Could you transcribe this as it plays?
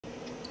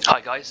Hi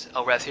guys,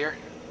 Elrev here.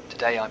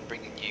 Today I'm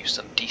bringing you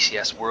some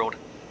DCS World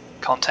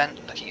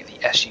content looking at the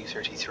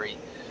Su-33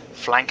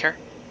 flanker.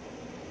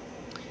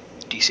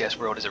 DCS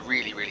World is a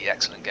really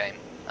excellent game,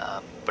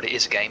 but it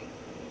is a game.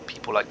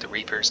 People like the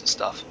Reapers and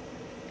stuff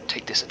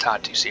take this a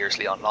tad too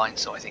seriously online,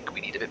 so I think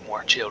we need a bit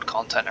more chilled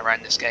content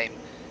around this game.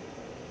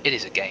 It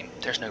is a game.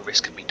 There's no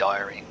risk of me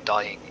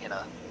dying in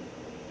a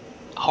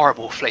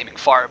horrible flaming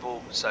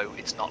fireball, so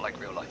it's not like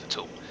real life at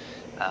all.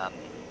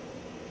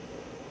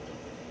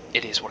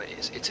 It is what it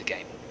is. It's a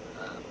game.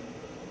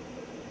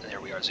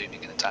 There we are,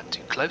 zooming in a tad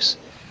too close.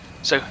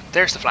 So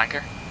there's the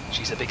flanker.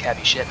 She's a big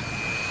heavy ship.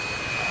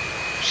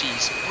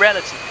 She's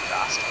relatively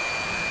fast.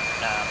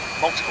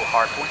 Multiple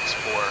hardpoints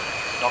for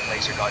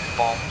non-laser guided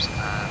bombs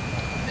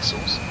and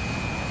missiles.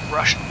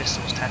 Russian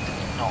missiles tend to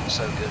be not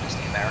so good as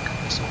the American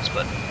missiles,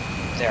 but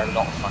they're a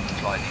lot of fun to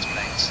fly these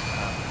planes.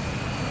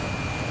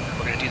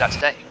 We're going to do that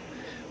today.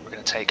 We're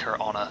going to take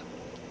her on a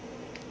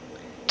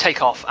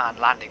takeoff and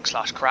landing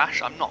 /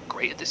 crash. I'm not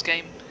great at this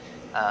game,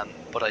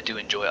 but I do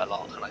enjoy it a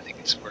lot, and I think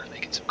it's worth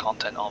making some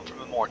content on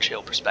from a more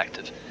chill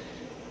perspective.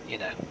 You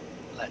know,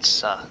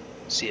 let's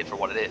see it for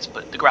what it is.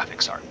 But the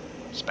graphics are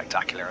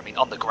spectacular. I mean,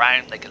 on the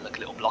ground they can look a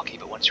little blocky,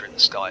 but once you're in the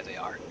sky they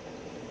are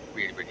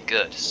really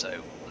good.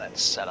 So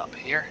let's set up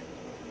here.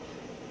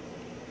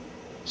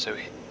 So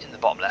in the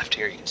bottom left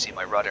here you can see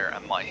my rudder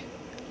and my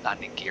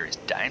landing gear is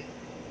down,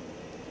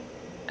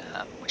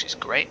 which is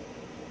great.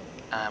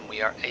 And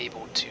we are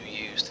able to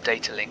use the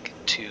data link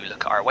to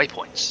look at our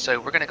waypoints. So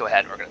we're going to go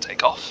ahead and we're going to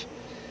take off.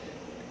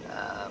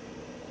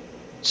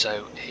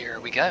 So here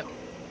we go.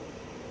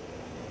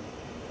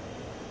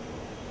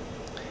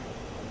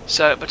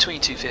 So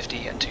between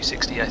 250 and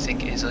 260 I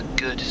think is a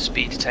good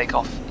speed to take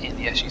off in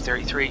the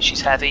Su-33.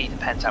 She's heavy,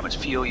 depends how much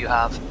fuel you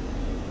have.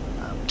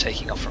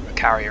 Taking off from a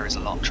carrier is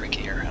a lot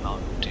trickier, and I'll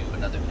do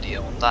another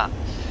video on that.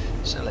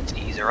 So let's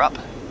ease her up.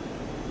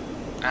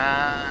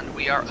 And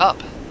we are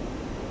up.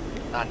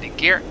 Landing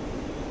gear,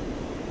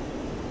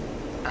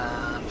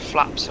 and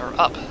flaps are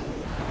up.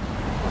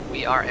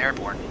 We are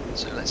airborne,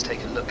 so let's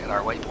take a look at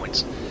our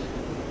waypoints.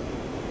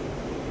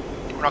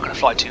 We're not going to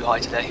fly too high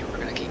today, we're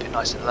going to keep it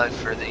nice and low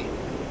for the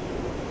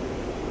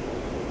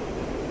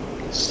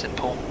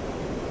simple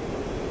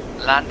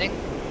landing.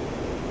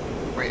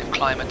 Rate of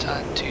climb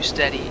at too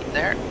steady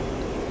there,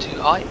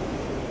 too high.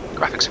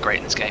 Graphics are great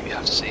in this game, you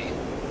have to see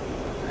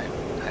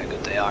how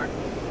good they are.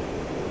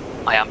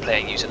 I am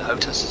playing using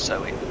HOTAS,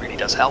 so it really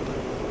does help.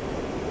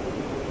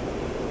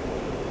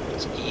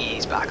 Let's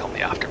ease back on the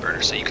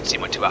afterburner, so you can see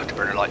my 2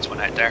 afterburner lights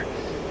went out there.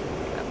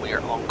 And we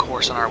are on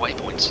course on our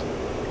waypoints.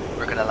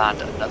 We're going to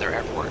land at another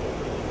airport.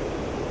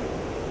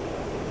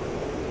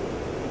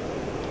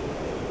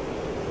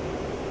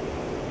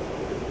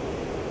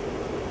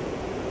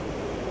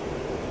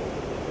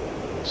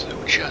 So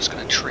we're just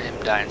going to trim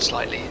down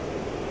slightly.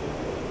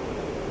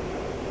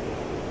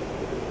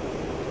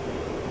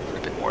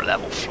 More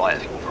level flight, I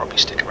think we'll probably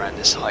stick around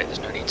this height. There's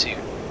no need to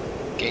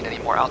gain any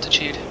more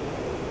altitude.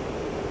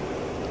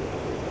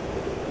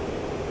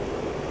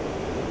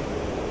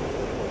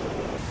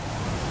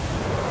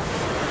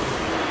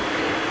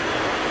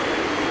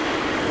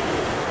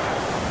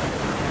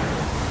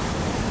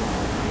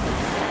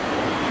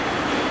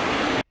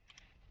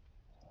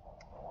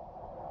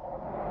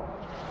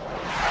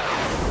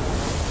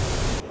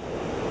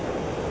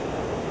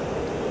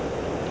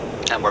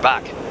 And we're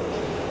back.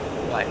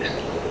 Right.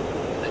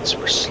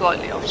 We're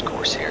slightly off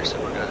course here, so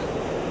we're going to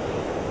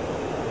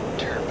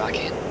turn back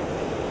in.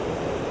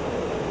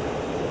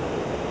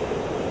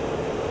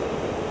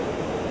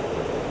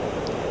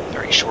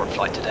 Very short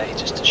flight today,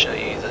 just to show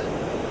you the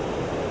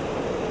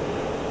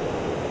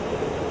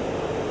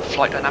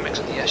flight dynamics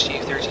of the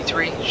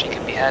Su-33. She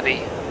can be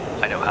heavy.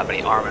 I don't have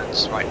any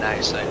armaments right now,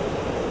 so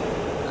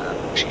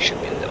she should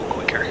be a little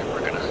quicker. We're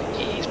going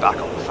to ease back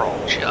on the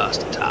throttle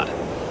just a tad.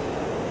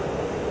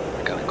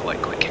 We're going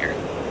quite quick here.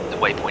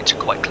 Waypoints are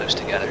quite close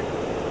together.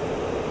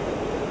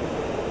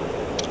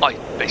 I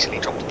basically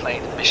dropped the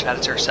plane in the mission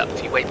editor, set up a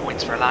few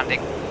waypoints for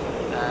landing,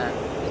 and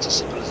it's as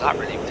simple as that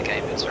really with the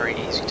game. It's very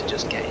easy to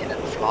just get in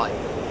and fly.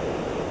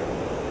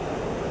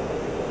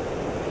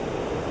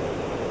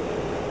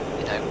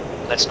 You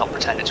know, let's not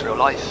pretend it's real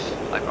life.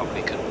 I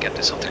probably couldn't get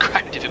this off the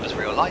ground if it was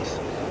real life,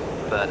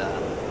 but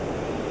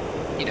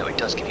you know, it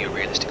does give you a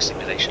realistic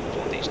simulation of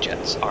what these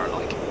jets are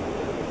like.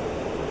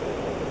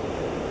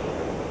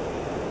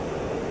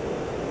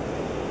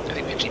 I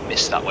think we actually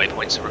missed that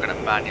waypoint, so we're going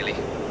to manually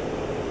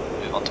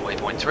move on to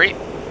waypoint 3.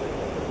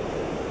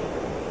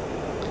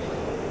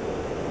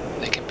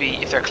 They can be,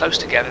 if they're close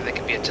together, they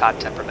can be a tad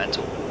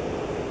temperamental.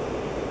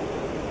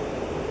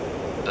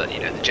 But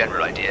you know, the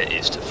general idea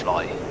is to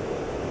fly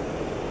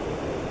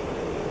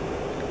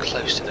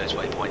close to those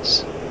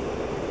waypoints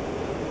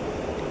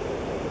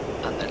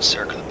and then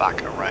circle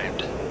back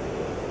around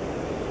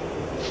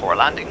for a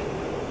landing.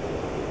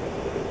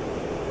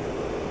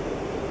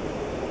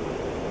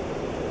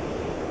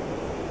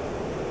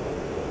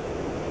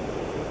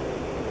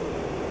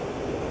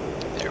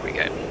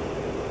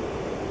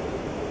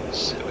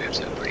 So we have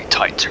to do a pretty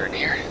tight turn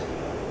here.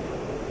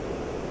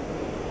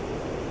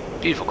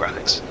 Beautiful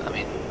graphics. I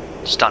mean,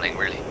 stunning,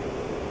 really.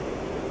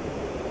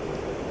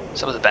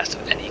 Some of the best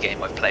of any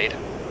game I've played.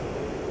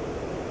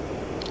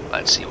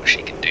 Let's see what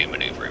she can do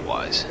maneuvering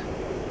wise.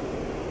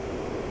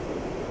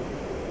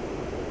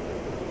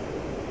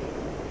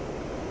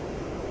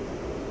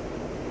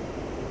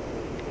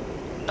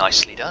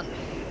 Nicely done.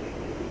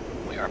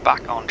 We are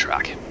back on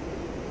track.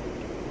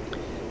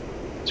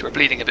 So we're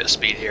bleeding a bit of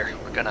speed here.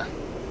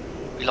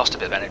 We lost a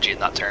bit of energy in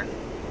that turn.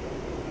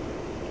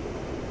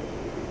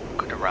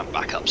 Going to ramp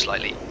back up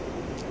slightly.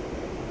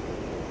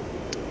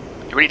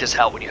 It really does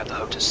help when you have the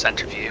HOTAS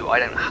center view. I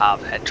don't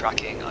have head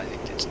tracking. I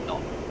think it's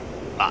not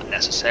that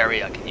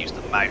necessary. I can use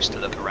the mouse to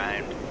look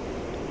around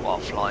while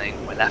flying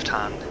with my left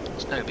hand.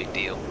 It's no big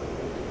deal.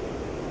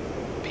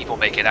 People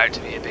make it out to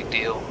be a big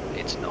deal.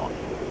 It's not.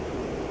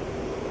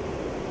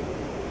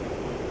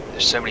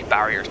 There's so many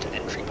barriers to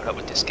entry put up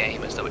with this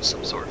game as though it's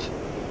some sort of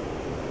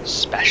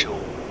special,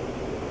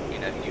 you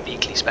know,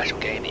 uniquely special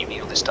game that you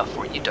need all this stuff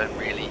for. You don't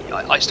really.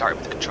 I started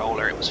with the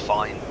controller, it was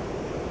fine.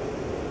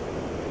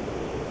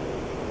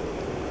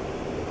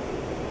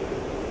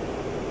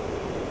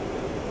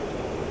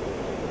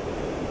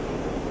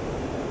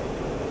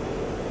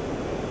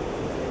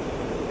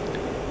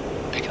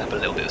 Picking up a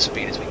little bit of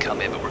speed as we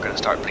come in, but we're going to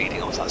start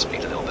bleeding off that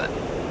speed a little bit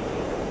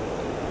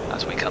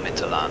as we come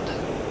into land.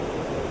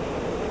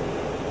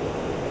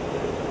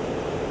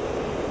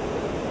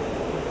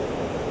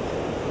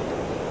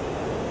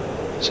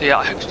 So yeah,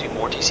 I hope to do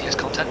more DCS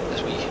content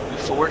as we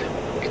move forward.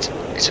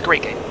 It's a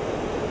great game,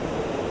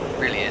 it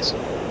really is.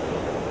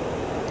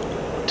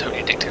 I'm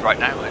totally addicted right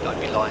now. I'd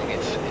be lying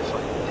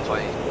if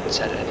I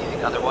said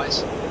anything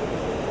otherwise.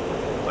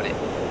 But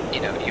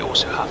you know, you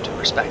also have to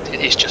respect it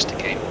is just a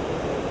game.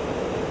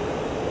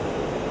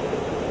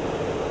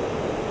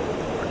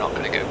 We're not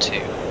going to go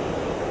too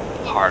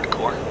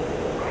hardcore.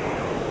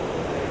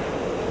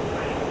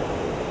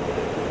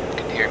 You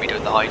can hear me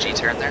doing the high G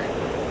turn there.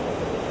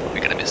 Probably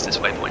going to miss this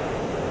waypoint.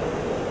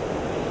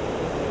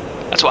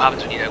 That's what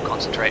happens when you don't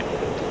concentrate.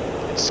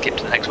 Skip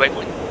to the next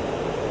waypoint.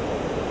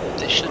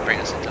 This should bring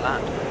us into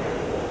land.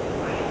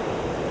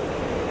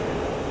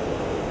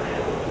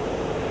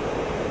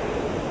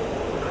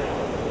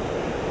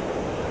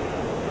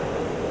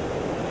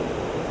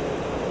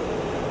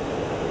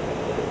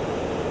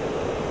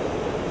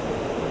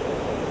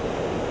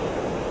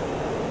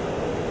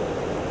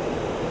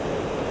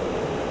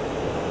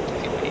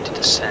 I think we need to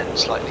descend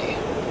slightly,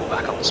 pull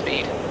back on the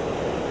speed.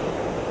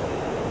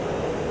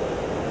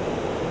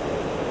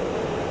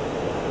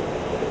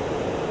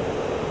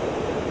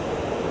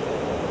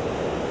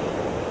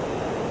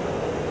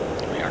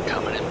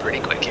 Coming in pretty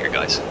quick here,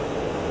 guys.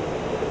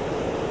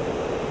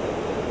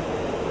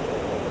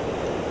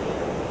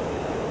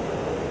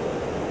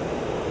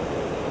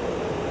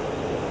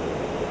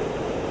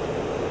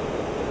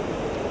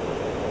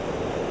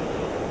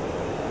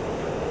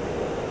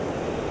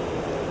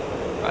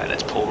 Right,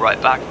 let's pull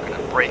right back. We're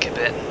going to brake a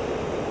bit.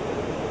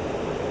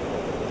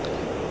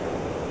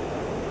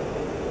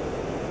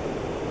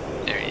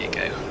 There you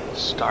go.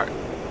 Start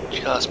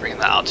just bringing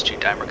that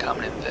altitude down. We're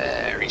coming in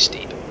very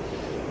steep.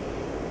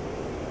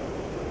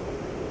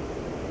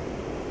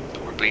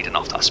 Bleeding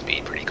off that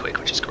speed pretty quick,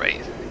 which is great.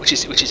 Which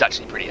is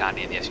actually pretty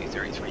handy in the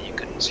Su-33. You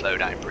can slow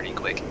down pretty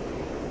quick.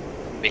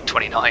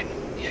 MiG-29,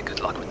 yeah,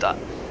 good luck with that.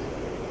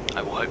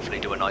 I will hopefully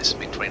do a nice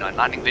MiG-29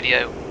 landing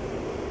video,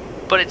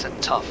 but it's a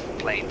tough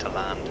plane to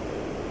land.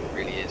 It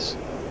really is.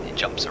 It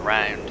jumps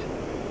around.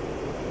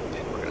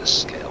 Okay, we're going to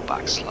scale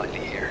back slightly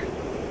here.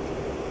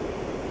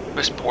 The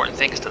most important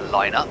thing is to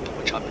line up,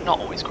 which I'm not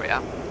always great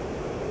at.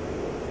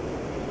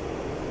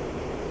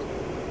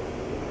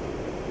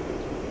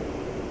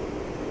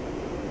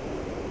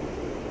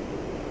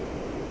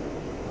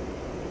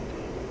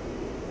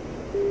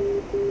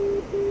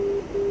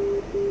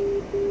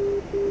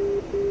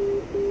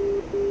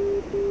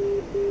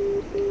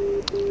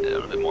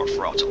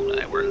 Throttle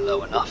now, we're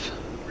low enough.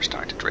 We're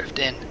starting to drift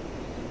in.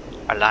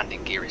 Our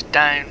landing gear is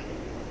down.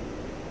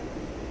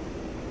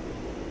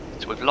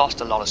 So we've lost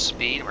a lot of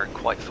speed, we're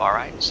quite far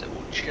out, so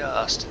we'll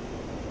just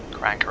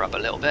crank her up a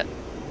little bit.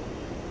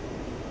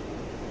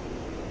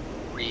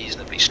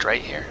 Reasonably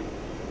straight here.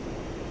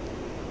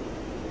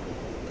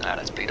 Now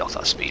let's bleed off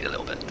that speed a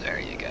little bit. There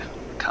you go.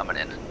 We're coming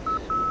in.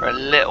 We're a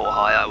little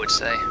high, I would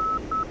say.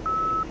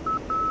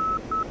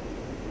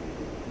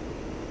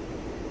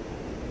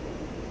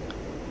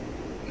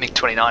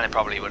 MiG-29 I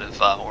probably would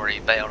have already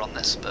bailed on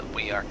this, but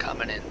we are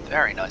coming in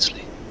very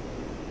nicely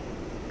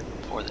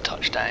for the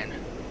touchdown.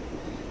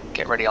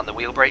 Get ready on the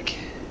wheel brake.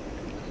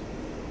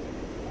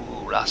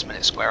 Ooh, last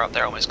minute square up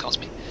there almost cost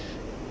me.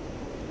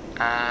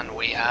 And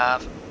we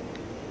have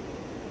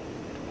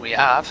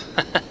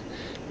a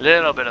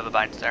little bit of a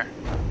bounce there.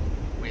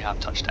 We have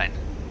touchdown.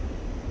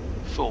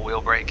 Full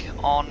wheel brake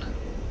on.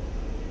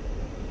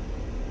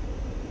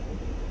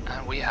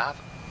 And we have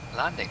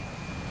landing.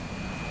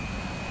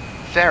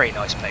 Very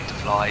nice plane to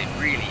fly,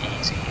 really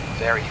easy,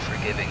 very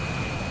forgiving,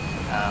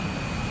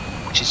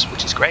 which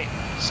is great.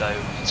 So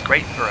it's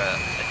great for a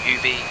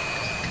newbie,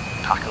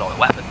 can pack a lot of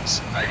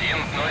weapons.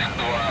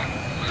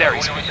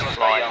 Very smooth to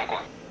fly,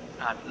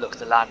 And look,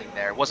 the landing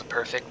there wasn't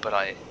perfect, but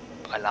I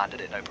landed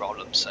it no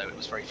problem, so it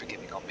was very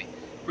forgiving on me.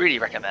 Really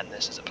recommend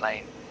this as a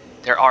plane.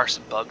 There are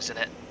some bugs in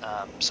it,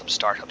 some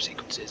startup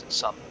sequences and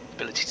some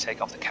ability to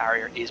take off the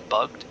carrier is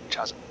bugged, which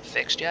hasn't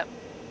fixed yet.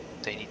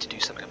 They need to do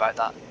something about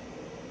that.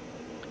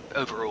 But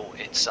overall,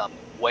 it's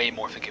way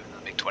more forgiving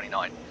than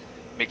MiG-29.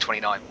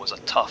 MiG-29 was a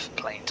tough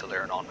plane to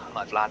learn on, and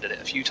I've landed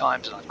it a few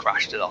times and I've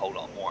crashed it a whole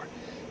lot more.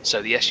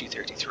 So the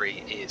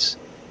Su-33 is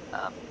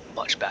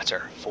much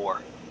better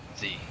for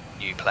the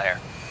new player.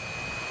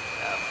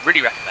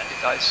 Really recommend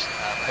it, guys.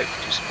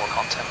 Hopefully do some more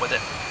content with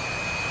it.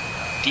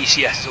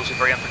 DCS is also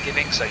very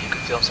unforgiving, so you can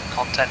film some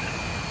content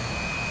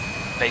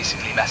and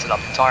basically mess it up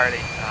entirely,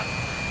 and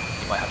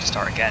you might have to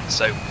start again.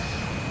 So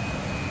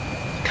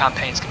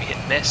campaigns can be hit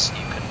and miss.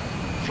 You can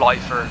fly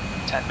for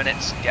 10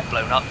 minutes and get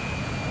blown up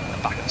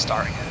and back at the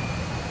start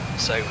again.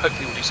 So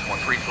hopefully we'll do some more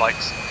free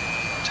flights,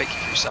 take you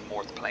through some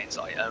more of the planes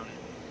that I own,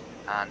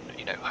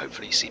 and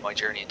hopefully see my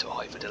journey into a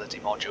high fidelity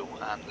module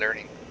and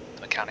learning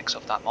the mechanics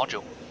of that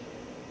module.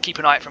 Keep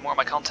an eye out for more of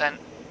my content,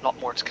 a lot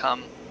more to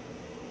come.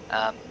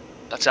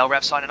 That's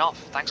LRev signing off.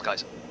 Thanks,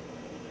 guys.